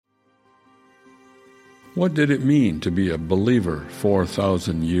What did it mean to be a believer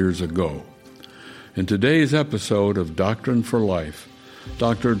 4,000 years ago? In today's episode of Doctrine for Life,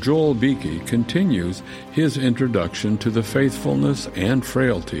 Dr. Joel Beeke continues his introduction to the faithfulness and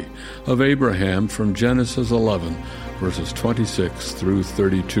frailty of Abraham from Genesis 11, verses 26 through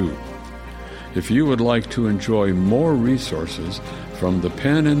 32. If you would like to enjoy more resources from the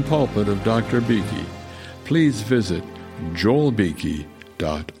pen and pulpit of Dr. Beeke, please visit joelbeeke.org.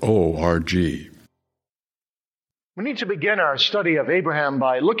 We need to begin our study of Abraham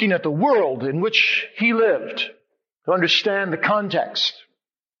by looking at the world in which he lived to understand the context.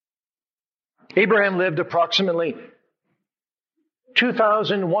 Abraham lived approximately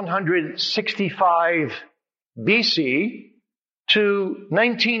 2,165 BC to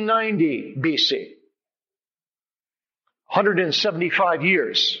 1990 BC. 175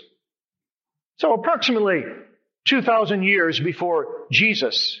 years. So approximately 2,000 years before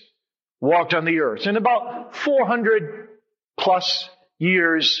Jesus walked on the earth, and about 400 plus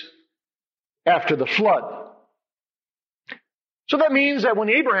years after the flood. So that means that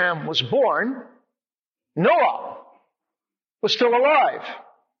when Abraham was born, Noah was still alive.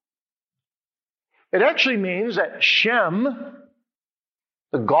 It actually means that Shem,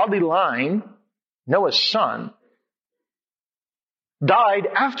 the godly line, Noah's son, died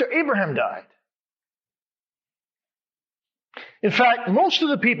after Abraham died. In fact, most of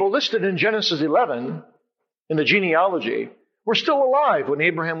the people listed in Genesis 11 in the genealogy were still alive when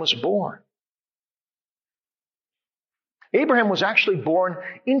Abraham was born. Abraham was actually born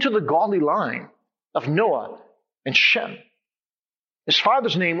into the godly line of Noah and Shem. His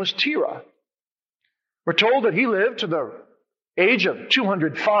father's name was Terah. We're told that he lived to the age of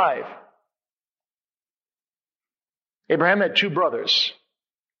 205. Abraham had two brothers,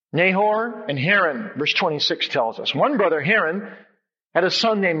 Nahor and Haran, verse 26 tells us. One brother, Haran, had a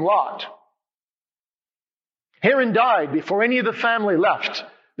son named Lot. Haran died before any of the family left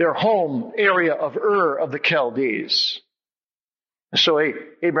their home area of Ur of the Chaldees. So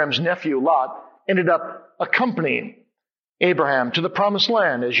Abraham's nephew, Lot, ended up accompanying Abraham to the promised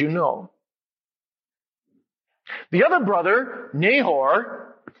land, as you know. The other brother,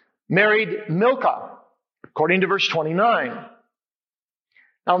 Nahor, married Milcah, according to verse 29.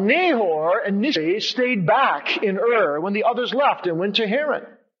 Now, Nahor initially stayed back in Ur when the others left and went to Haran.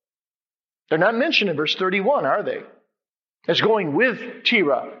 They're not mentioned in verse 31, are they? As going with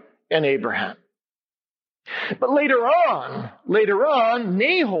Terah and Abraham. But later on,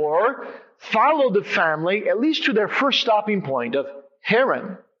 Nahor followed the family at least to their first stopping point of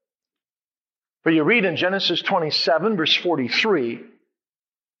Haran. For you read in Genesis 27, verse 43,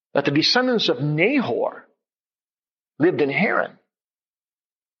 that the descendants of Nahor lived in Haran.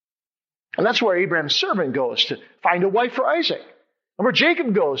 And that's where Abraham's servant goes to find a wife for Isaac. And where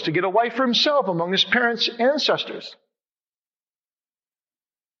Jacob goes to get a wife for himself among his parents' ancestors.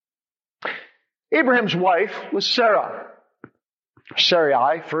 Abraham's wife was Sarah.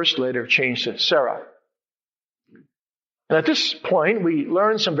 Sarai, first, later changed to Sarah. And at this point, we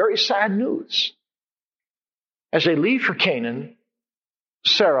learn some very sad news. As they leave for Canaan,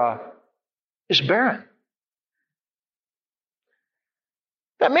 Sarah is barren.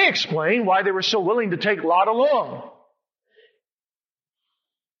 That may explain why they were so willing to take Lot along.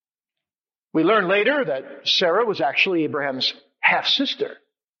 We learn later that Sarah was actually Abraham's half-sister.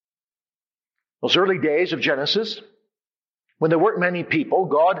 Those early days of Genesis, when there weren't many people,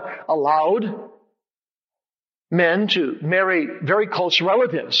 God allowed men to marry very close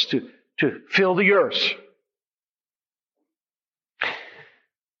relatives to fill the earth.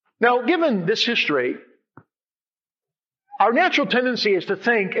 Now, given this history, our natural tendency is to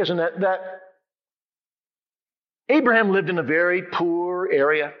think, isn't it, that Abraham lived in a very poor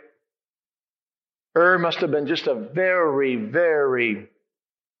area. Ur must have been just a very, very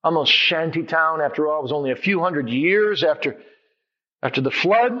almost shanty town. After all, it was only a few hundred years after the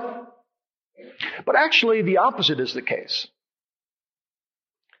flood. But actually, the opposite is the case.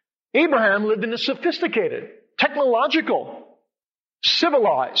 Abraham lived in a sophisticated, technological,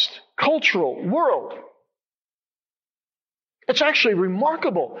 civilized, cultural world. It's actually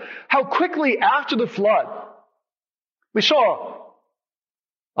remarkable how quickly after the flood, we saw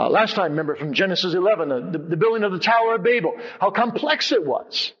last time, remember, from Genesis 11, the building of the Tower of Babel, how complex it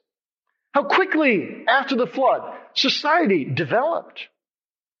was. How quickly after the flood, society developed.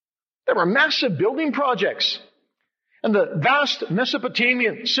 There were massive building projects. And the vast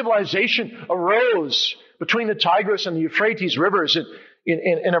Mesopotamian civilization arose between the Tigris and the Euphrates rivers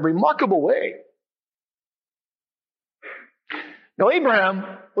in a remarkable way. Now, Abraham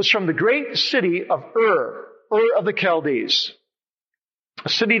was from the great city of Ur of the Chaldees, a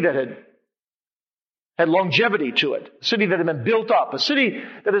city that had longevity to it, a city that had been built up, a city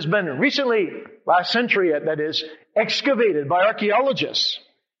that has been recently, last century that is, excavated by archaeologists.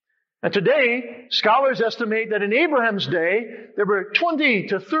 And today, scholars estimate that in Abraham's day, there were 20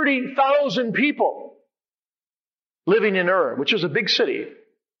 to 30,000 people living in Ur, which was a big city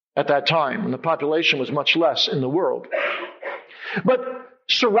at that time, when the population was much less in the world. But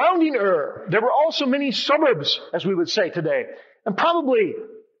surrounding Ur, there were also many suburbs, as we would say today, and probably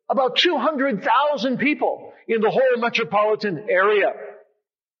about 200,000 people in the whole metropolitan area.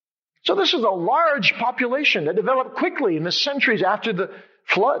 So this is a large population that developed quickly in the centuries after the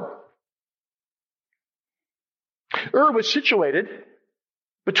flood. Ur was situated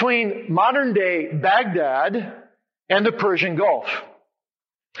between modern-day Baghdad and the Persian Gulf.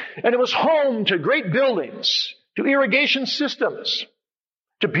 And it was home to great buildings, to irrigation systems,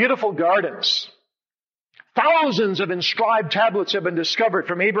 to beautiful gardens. Thousands of inscribed tablets have been discovered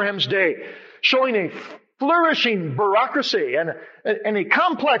from Abraham's day, showing a flourishing bureaucracy and a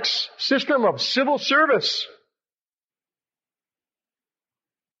complex system of civil service.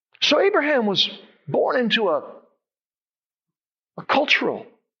 So Abraham was born into a cultural,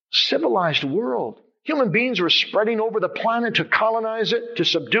 civilized world. Human beings were spreading over the planet to colonize it, to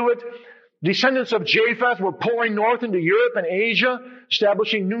subdue it. Descendants of Japheth were pouring north into Europe and Asia,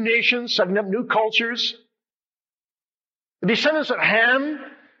 establishing new nations, setting up new cultures. The descendants of Ham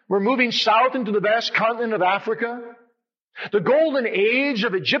were moving south into the vast continent of Africa. The golden age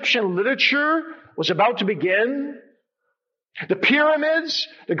of Egyptian literature was about to begin. The pyramids,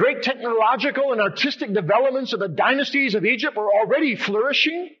 the great technological and artistic developments of the dynasties of Egypt were already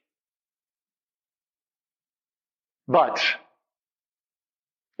flourishing. But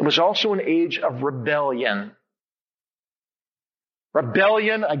it was also an age of rebellion.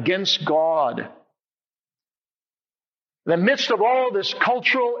 Rebellion against God. In the midst of all this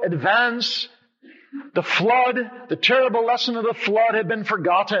cultural advance, the flood, the terrible lesson of the flood had been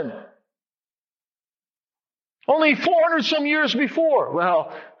forgotten. Only 400 some years before,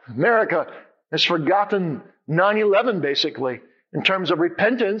 well, America has forgotten 9/11 basically, in terms of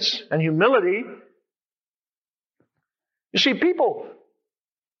repentance and humility. You see, people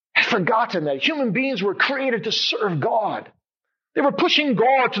had forgotten that human beings were created to serve God. They were pushing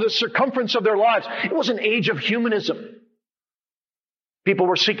God to the circumference of their lives. It was an age of humanism. People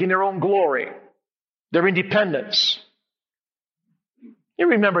were seeking their own glory, their independence. You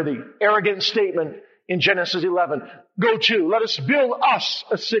remember the arrogant statement in Genesis 11, "Go to, let us build us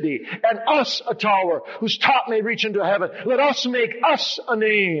a city and us a tower whose top may reach into heaven. Let us make us a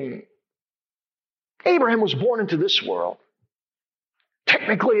name." Abraham was born into this world,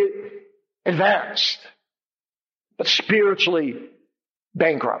 technically advanced, but spiritually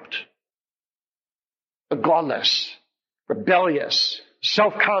bankrupt. A godless, rebellious,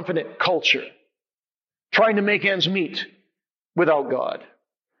 self-confident culture, trying to make ends meet without God.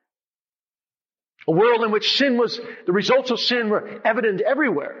 A world in which the results of sin were evident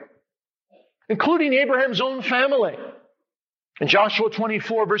everywhere, including Abraham's own family. In Joshua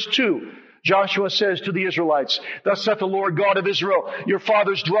 24, verse 2, Joshua says to the Israelites, "Thus saith the Lord God of Israel, your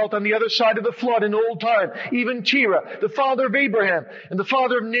fathers dwelt on the other side of the flood in old time, even Terah, the father of Abraham, and the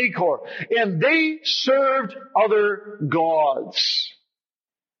father of Nahor, and they served other gods."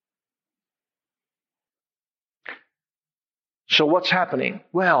 So what's happening?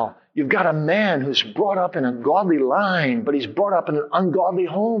 Well, you've got a man who's brought up in a godly line, but he's brought up in an ungodly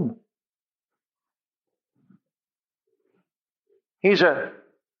home. He's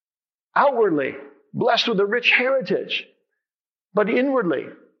outwardly blessed with a rich heritage, but inwardly,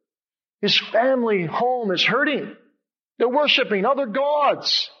 his family home is hurting. They're worshiping other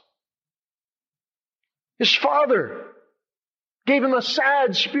gods. His father gave him a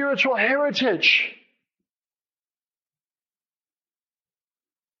sad spiritual heritage.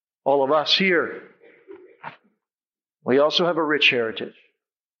 All of us here, we also have a rich heritage.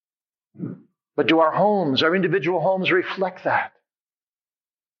 But do our homes, our individual homes, reflect that?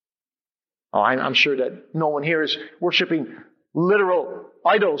 Oh, I'm sure that no one here is worshiping literal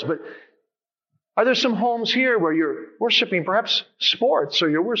idols, but are there some homes here where you're worshiping perhaps sports, or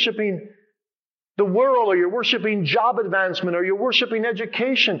you're worshiping the world, or you're worshiping job advancement, or you're worshiping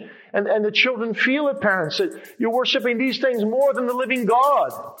education, and the children feel it, parents, that you're worshiping these things more than the living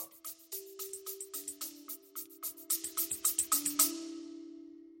God?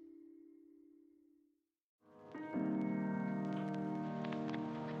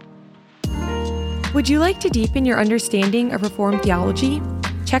 Would you like to deepen your understanding of Reformed theology?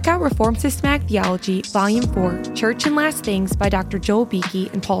 Check out Reformed Systematic Theology, Volume 4, Church and Last Things by Dr. Joel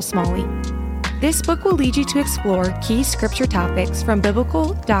Beeke and Paul Smalley. This book will lead you to explore key scripture topics from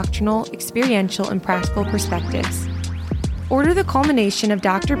biblical, doctrinal, experiential, and practical perspectives. Order the culmination of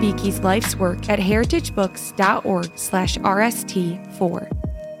Dr. Beeke's life's work at heritagebooks.org/RST4.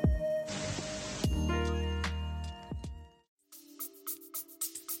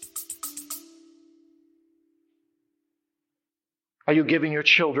 Are you giving your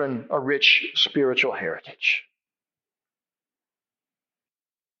children a rich spiritual heritage?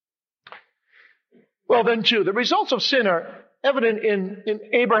 Well, then, too, the results of sin are evident in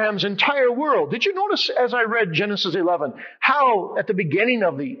Abraham's entire world. Did you notice, as I read Genesis 11, how at the beginning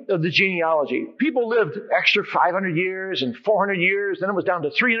of the genealogy, people lived extra 500 years and 400 years, then it was down to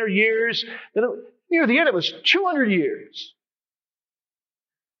 300 years, then near the end it was 200 years.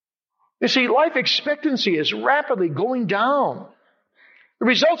 You see, life expectancy is rapidly going down. The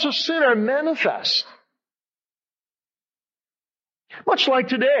results of sin are manifest. Much like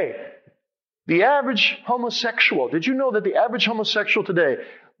today, the average homosexual, did you know that the average homosexual today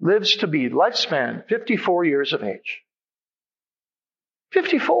lives to be lifespan 54 years of age?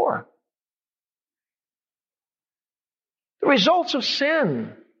 54. The results of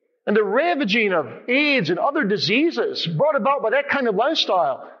sin and the ravaging of AIDS and other diseases brought about by that kind of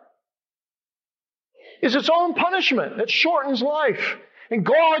lifestyle is its own punishment that shortens life. And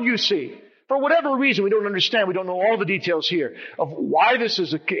God, you see, for whatever reason, we don't understand, we don't know all the details here of why this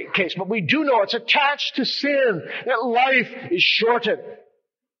is the case, but we do know it's attached to sin, that life is shortened.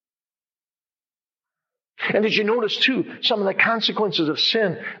 And did you notice, too, some of the consequences of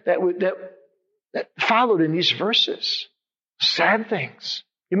sin that followed in these verses? Sad things.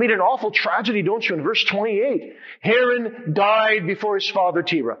 You meet an awful tragedy, don't you, in verse 28. Haran died before his father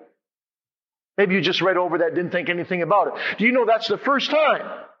Terah. Maybe you just read over that, didn't think anything about it. Do you know that's the first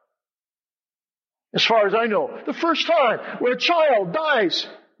time, as far as I know, the first time where a child dies?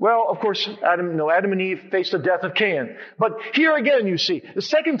 Well, of course, Adam and Eve faced the death of Cain. But here again, you see, the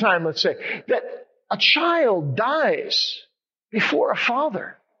second time, let's say, that a child dies before a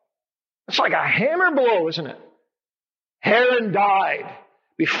father. It's like a hammer blow, isn't it? Haran died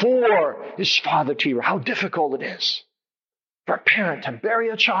before his father Terah. How difficult it is for a parent to bury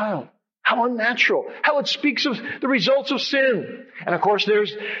a child. How unnatural. How it speaks of the results of sin. And of course,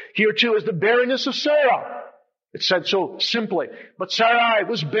 here too is the barrenness of Sarah. It's said so simply. But Sarai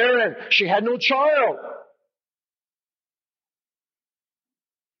was barren. She had no child.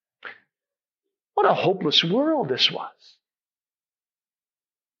 What a hopeless world this was.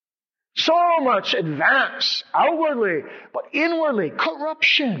 So much advance outwardly, but inwardly,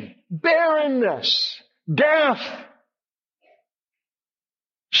 corruption, barrenness, death,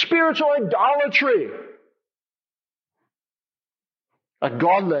 spiritual idolatry, a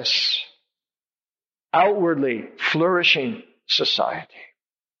godless, outwardly flourishing society,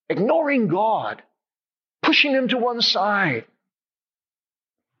 ignoring God, pushing him to one side.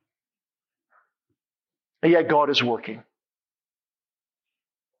 And yet God is working.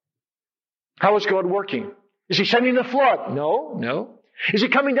 How is God working? Is he sending the flood? No. Is he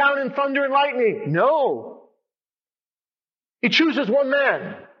coming down in thunder and lightning? No. He chooses one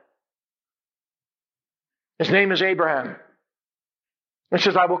man. His name is Abraham. He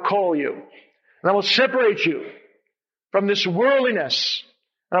says, I will call you, and I will separate you from this worldliness,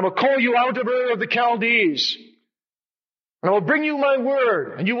 and I will call you out of Ur of the Chaldees, and I will bring you my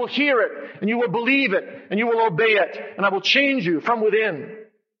word, and you will hear it, and you will believe it, and you will obey it, and I will change you from within.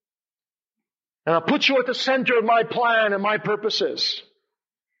 And I'll put you at the center of my plan and my purposes.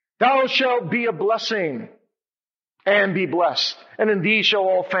 Thou shalt be a blessing and be blessed. And in thee shall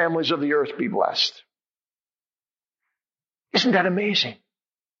all families of the earth be blessed. Isn't that amazing?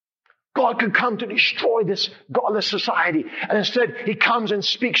 God could come to destroy this godless society. And instead, he comes and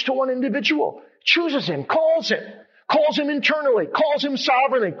speaks to one individual, chooses him, calls him internally, calls him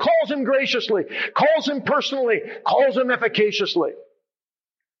sovereignly, calls him graciously, calls him personally, calls him efficaciously.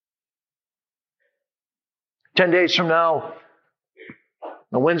 10 days from now,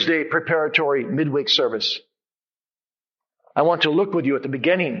 the Wednesday preparatory midweek service, I want to look with you at the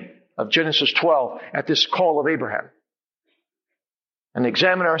beginning of Genesis 12 at this call of Abraham and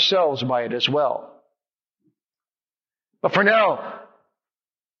examine ourselves by it as well. But for now,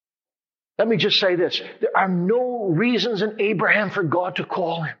 let me just say this. There are no reasons in Abraham for God to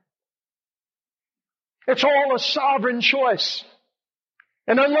call him. It's all a sovereign choice,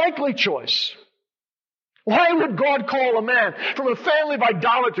 an unlikely choice. Why would God call a man from a family of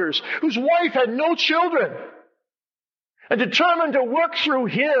idolaters whose wife had no children and determined to work through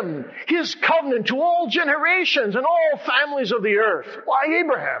him, his covenant to all generations and all families of the earth? Why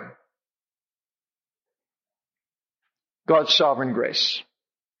Abraham? God's sovereign grace.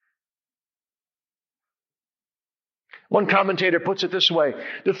 One commentator puts it this way: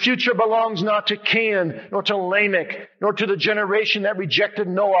 the future belongs not to Cain, nor to Lamech, nor to the generation that rejected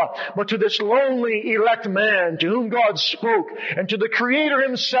Noah, but to this lonely elect man to whom God spoke, and to the Creator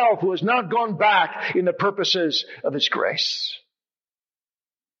himself who has not gone back in the purposes of his grace.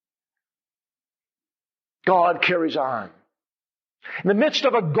 God carries on. In the midst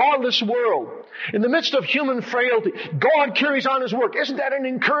of a godless world, in the midst of human frailty, God carries on his work. Isn't that an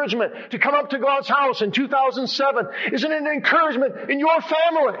encouragement to come up to God's house in 2007? Isn't it an encouragement in your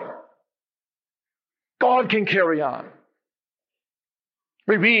family? God can carry on.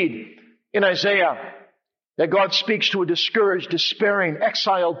 We read in Isaiah that God speaks to a discouraged, despairing,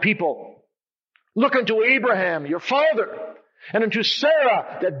 exiled people. Look unto Abraham, your father, and unto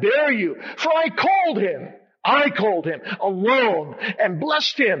Sarah that bare you, for I called him alone and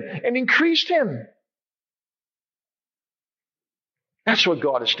blessed him and increased him. That's what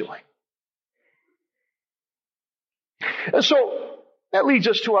God is doing. And so that leads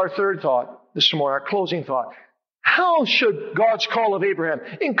us to our third thought this morning, our closing thought. How should God's call of Abraham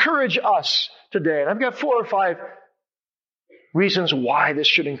encourage us today? And I've got 4 or 5 reasons why this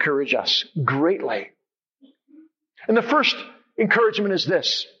should encourage us greatly. And the first encouragement is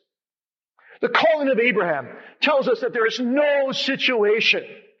this. The calling of Abraham tells us that there is no situation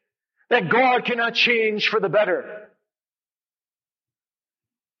that God cannot change for the better.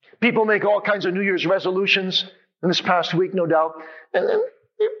 People make all kinds of New Year's resolutions in this past week, no doubt. And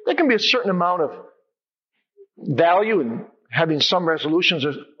there can be a certain amount of value in having some resolutions,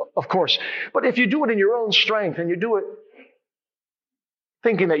 of course. But if you do it in your own strength and you do it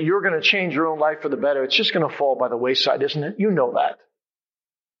thinking that you're going to change your own life for the better, it's just going to fall by the wayside, isn't it? You know that.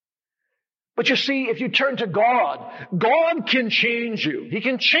 But you see, if you turn to God, God can change you. He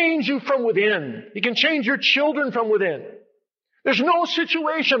can change you from within. He can change your children from within. There's no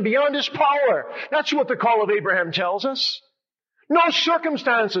situation beyond his power. That's what the call of Abraham tells us. No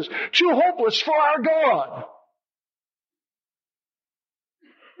circumstances too hopeless for our God.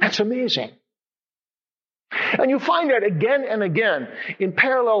 That's amazing. And you find that again and again in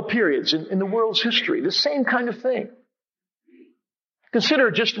parallel periods in the world's history. The same kind of thing.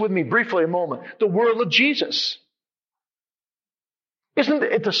 Consider just with me briefly a moment the world of Jesus. Isn't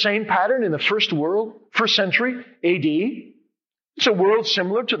it the same pattern in the first century AD? It's a world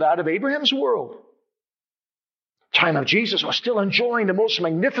similar to that of Abraham's world. Time of Jesus was still enjoying the most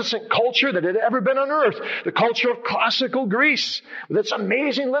magnificent culture that had ever been on earth. The culture of classical Greece, with its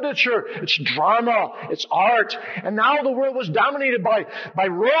amazing literature, its drama, its art. And now the world was dominated by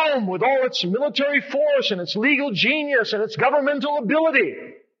Rome with all its military force and its legal genius and its governmental ability.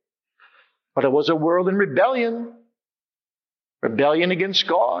 But it was a world in rebellion. Rebellion against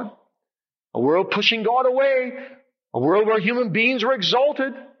God. A world pushing God away. A world where human beings were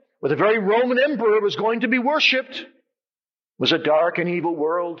exalted. Where the very Roman emperor was going to be worshipped. It was a dark and evil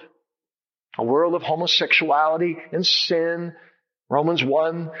world. A world of homosexuality and sin. Romans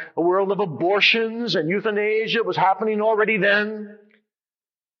 1. A world of abortions and euthanasia was happening already then.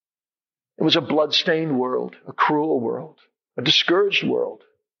 It was a blood-stained world. A cruel world. A discouraged world.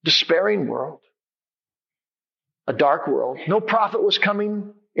 Despairing world. A dark world. No prophet was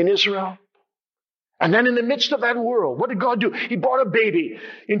coming in Israel. And then in the midst of that world, what did God do? He brought a baby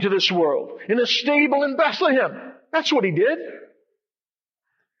into this world in a stable in Bethlehem. That's what he did.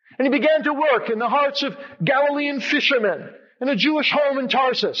 And he began to work in the hearts of Galilean fishermen, in a Jewish home in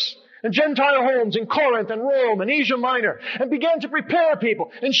Tarsus, and Gentile homes in Corinth and Rome and Asia Minor, and began to prepare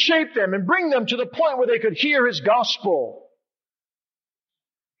people and shape them and bring them to the point where they could hear his gospel.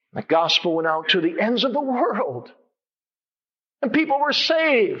 The gospel went out to the ends of the world. And people were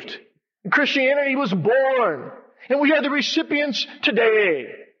saved. And Christianity was born. And we are the recipients today.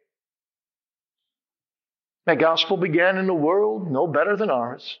 That gospel began in a world no better than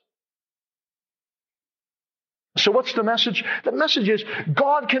ours. So what's the message? The message is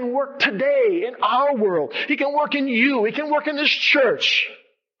God can work today in our world. He can work in you. He can work in this church.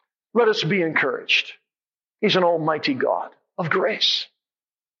 Let us be encouraged. He's an almighty God of grace.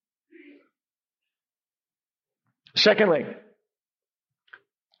 Secondly,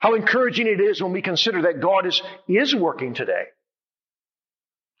 how encouraging it is when we consider that God is working today,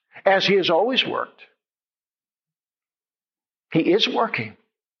 as he has always worked. He is working.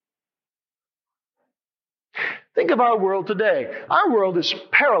 Think of our world today. Our world is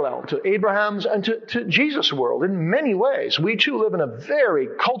parallel to Abraham's and to Jesus' world in many ways. We too live in a very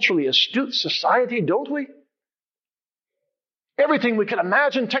culturally astute society, don't we? Everything we can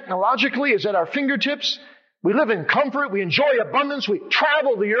imagine technologically is at our fingertips. We live in comfort. We enjoy abundance. We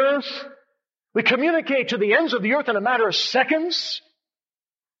travel the earth. We communicate to the ends of the earth in a matter of seconds.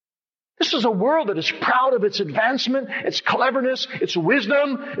 This is a world that is proud of its advancement, its cleverness, its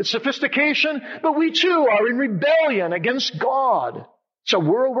wisdom, its sophistication, but we too are in rebellion against God. It's a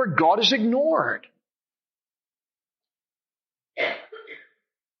world where God is ignored.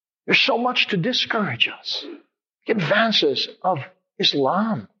 There's so much to discourage us. The advances of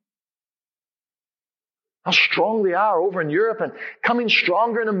Islam. How strong they are over in Europe and coming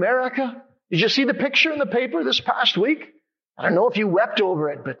stronger in America. Did you see the picture in the paper this past week? I don't know if you wept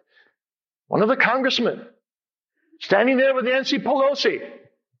over it, but one of the congressmen standing there with Nancy Pelosi,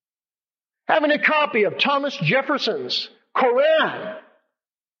 having a copy of Thomas Jefferson's Koran,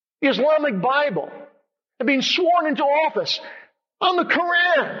 the Islamic Bible, and being sworn into office on the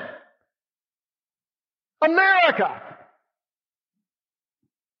Koran. America.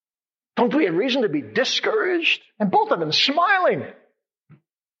 Don't we have reason to be discouraged? And both of them smiling.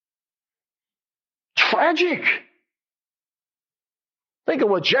 Tragic. Think of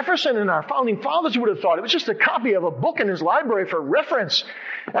what Jefferson and our founding fathers would have thought. It was just a copy of a book in his library for reference.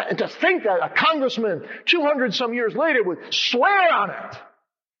 And to think that a congressman 200 some years later would swear on it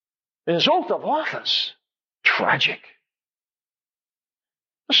in his oath of office. Tragic.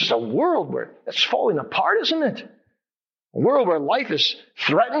 This is a world where it's falling apart, isn't it? A world where life is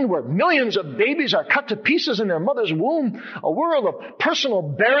threatened, where millions of babies are cut to pieces in their mother's womb. A world of personal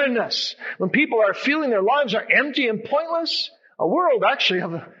barrenness, when people are feeling their lives are empty and pointless. A world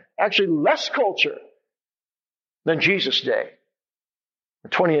of less culture than Jesus' day. The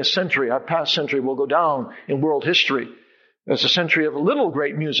 20th century, our past century, will go down in world history as a century of little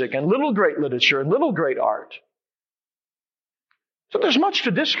great music and little great literature and little great art. So there's much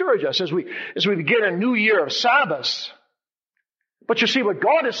to discourage us as we begin a new year of Sabbaths. But you see, what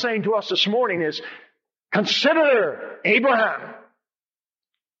God is saying to us this morning is, consider Abraham,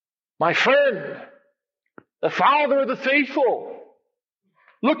 my friend, the father of the faithful.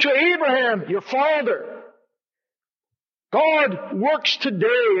 Look to Abraham, your father. God works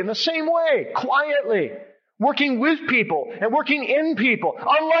today in the same way, quietly, working with people and working in people,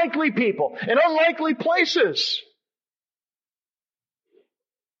 unlikely people in unlikely places.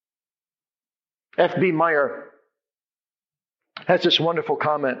 F.B. Meyer has this wonderful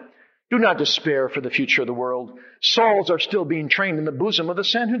comment. Do not despair for the future of the world. Sauls are still being trained in the bosom of the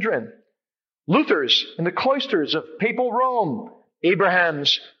Sanhedrin. Luther's in the cloisters of papal Rome.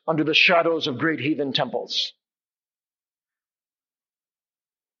 Abraham's under the shadows of great heathen temples.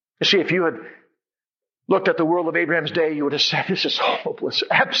 You see, if you had looked at the world of Abraham's day, you would have said, this is hopeless,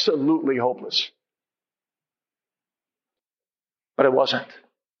 absolutely hopeless. But it wasn't.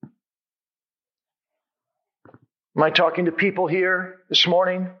 Am I talking to people here this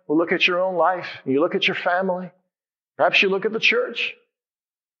morning who look at your own life, you look at your family, perhaps you look at the church,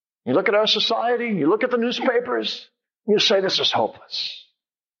 you look at our society, you look at the newspapers, and you say, this is hopeless.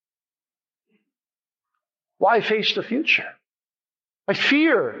 Why face the future? I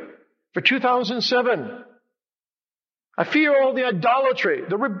fear for 2007. I fear all the idolatry,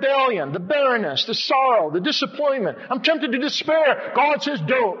 the rebellion, the barrenness, the sorrow, the disappointment. I'm tempted to despair. God says,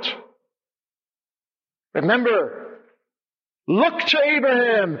 don't. Remember, look to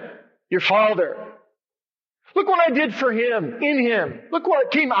Abraham, your father. Look what I did for him, in him. Look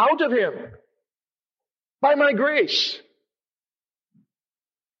what came out of him by my grace.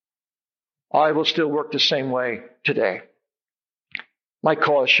 I will still work the same way today. My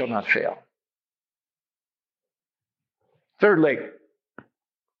cause shall not fail. Thirdly,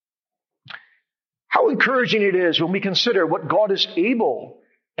 how encouraging it is when we consider what God is able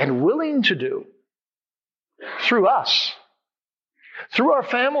and willing to do through us, through our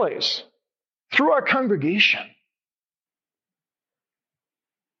families, through our congregation.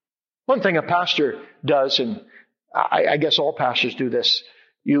 One thing a pastor does, and I guess all pastors do this,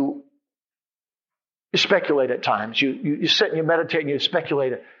 you speculate at times. You sit and you meditate and you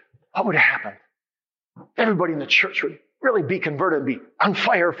speculate. What would happen? Everybody in the church would really be converted and be on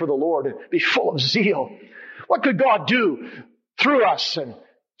fire for the Lord and be full of zeal. What could God do through us and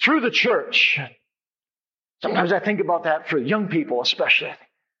through the church? Sometimes I think about that for young people especially. I think,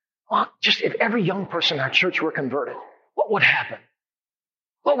 well, just if every young person in our church were converted, what would happen?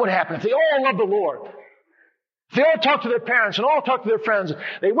 What would happen if they all loved the Lord? If they all talked to their parents and all talked to their friends,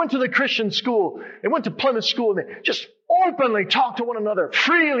 they went to the Christian school, they went to Plymouth School, and they just openly talked to one another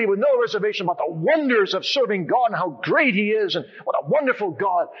freely with no reservation about the wonders of serving God and how great He is and what a wonderful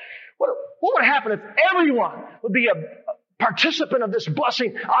God. What would happen if everyone would be a participant of this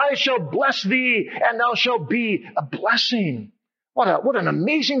blessing? I shall bless thee, and thou shalt be a blessing. What an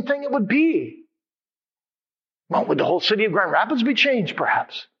amazing thing it would be. Well, would the whole city of Grand Rapids be changed,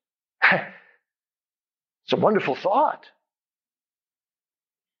 perhaps? It's a wonderful thought.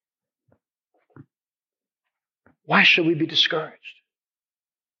 Why should we be discouraged?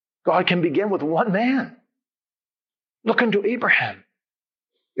 God can begin with one man. Look unto Abraham,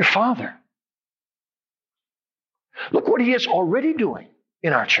 your father. Look what he is already doing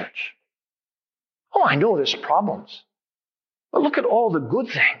in our church. Oh, I know there's problems. But look at all the good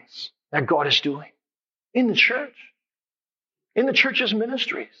things that God is doing in the church, in the church's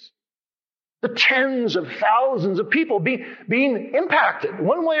ministries. The tens of thousands of people being impacted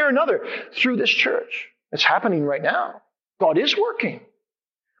one way or another through this church. It's happening right now. God is working.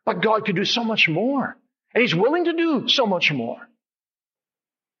 But God could do so much more. And He's willing to do so much more.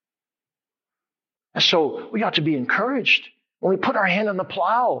 And so we ought to be encouraged when we put our hand on the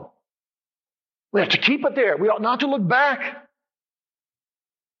plow. We have to keep it there. We ought not to look back.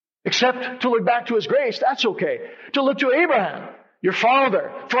 Except to look back to His grace. That's okay. To look to Abraham, your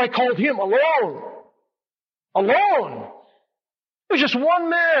father, for I called him alone. Alone. It was just one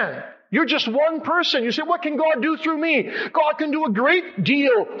man. You're just one person. You say, what can God do through me? God can do a great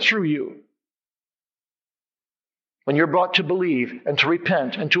deal through you. When you're brought to believe and to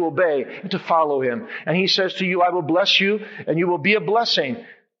repent and to obey and to follow Him. And He says to you, I will bless you and you will be a blessing.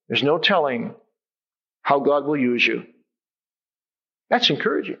 There's no telling how God will use you. That's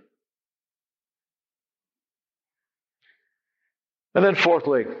encouraging. And then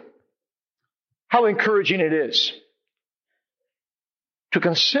fourthly, how encouraging it is to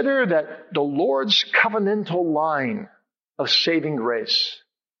consider that the Lord's covenantal line of saving grace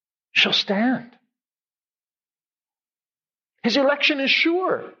shall stand. His election is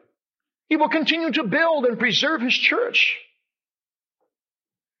sure. He will continue to build and preserve His church.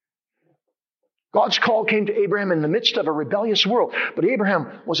 God's call came to Abraham in the midst of a rebellious world, but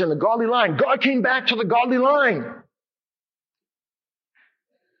Abraham was in the godly line. God came back to the godly line.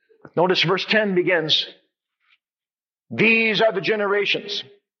 Notice verse 10 begins, these are the generations.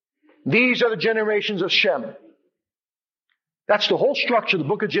 These are the generations of Shem. That's the whole structure of the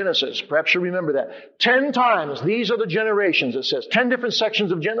book of Genesis. Perhaps you remember that. 10 times, these are the generations, it says. 10 different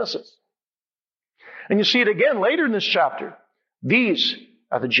sections of Genesis. And you see it again later in this chapter. These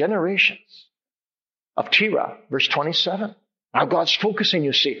are the generations of Terah, verse 27. Now God's focusing,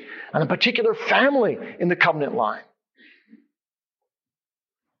 you see, on a particular family in the covenant line.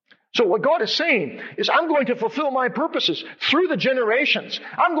 So what God is saying is, I'm going to fulfill my purposes through the generations.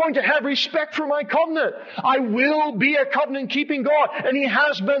 I'm going to have respect for my covenant. I will be a covenant-keeping God, and He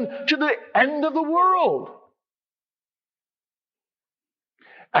has been to the end of the world.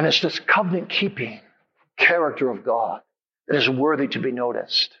 And it's this covenant-keeping character of God that is worthy to be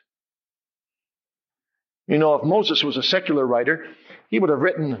noticed. You know, if Moses was a secular writer, he would have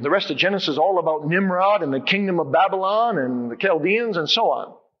written the rest of Genesis all about Nimrod and the kingdom of Babylon and the Chaldeans and so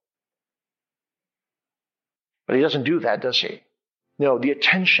on. But he doesn't do that, does he? No, the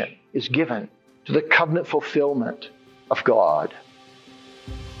attention is given to the covenant fulfillment of God.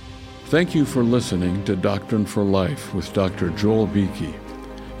 Thank you for listening to Doctrine for Life with Dr. Joel Beeke.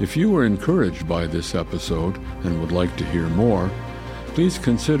 If you were encouraged by this episode and would like to hear more, please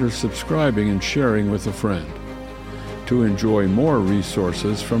consider subscribing and sharing with a friend. To enjoy more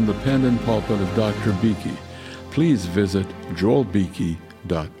resources from the pen and pulpit of Dr. Beeke, please visit joelbeeke.org.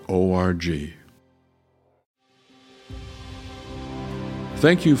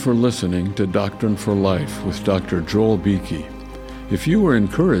 Thank you for listening to Doctrine for Life with Dr. Joel Beeke. If you were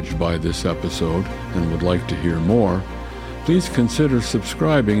encouraged by this episode and would like to hear more, please consider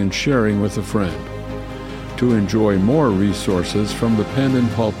subscribing and sharing with a friend. To enjoy more resources from the pen and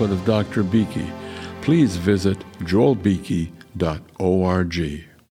pulpit of Dr. Beeke, please visit joelbeeke.org.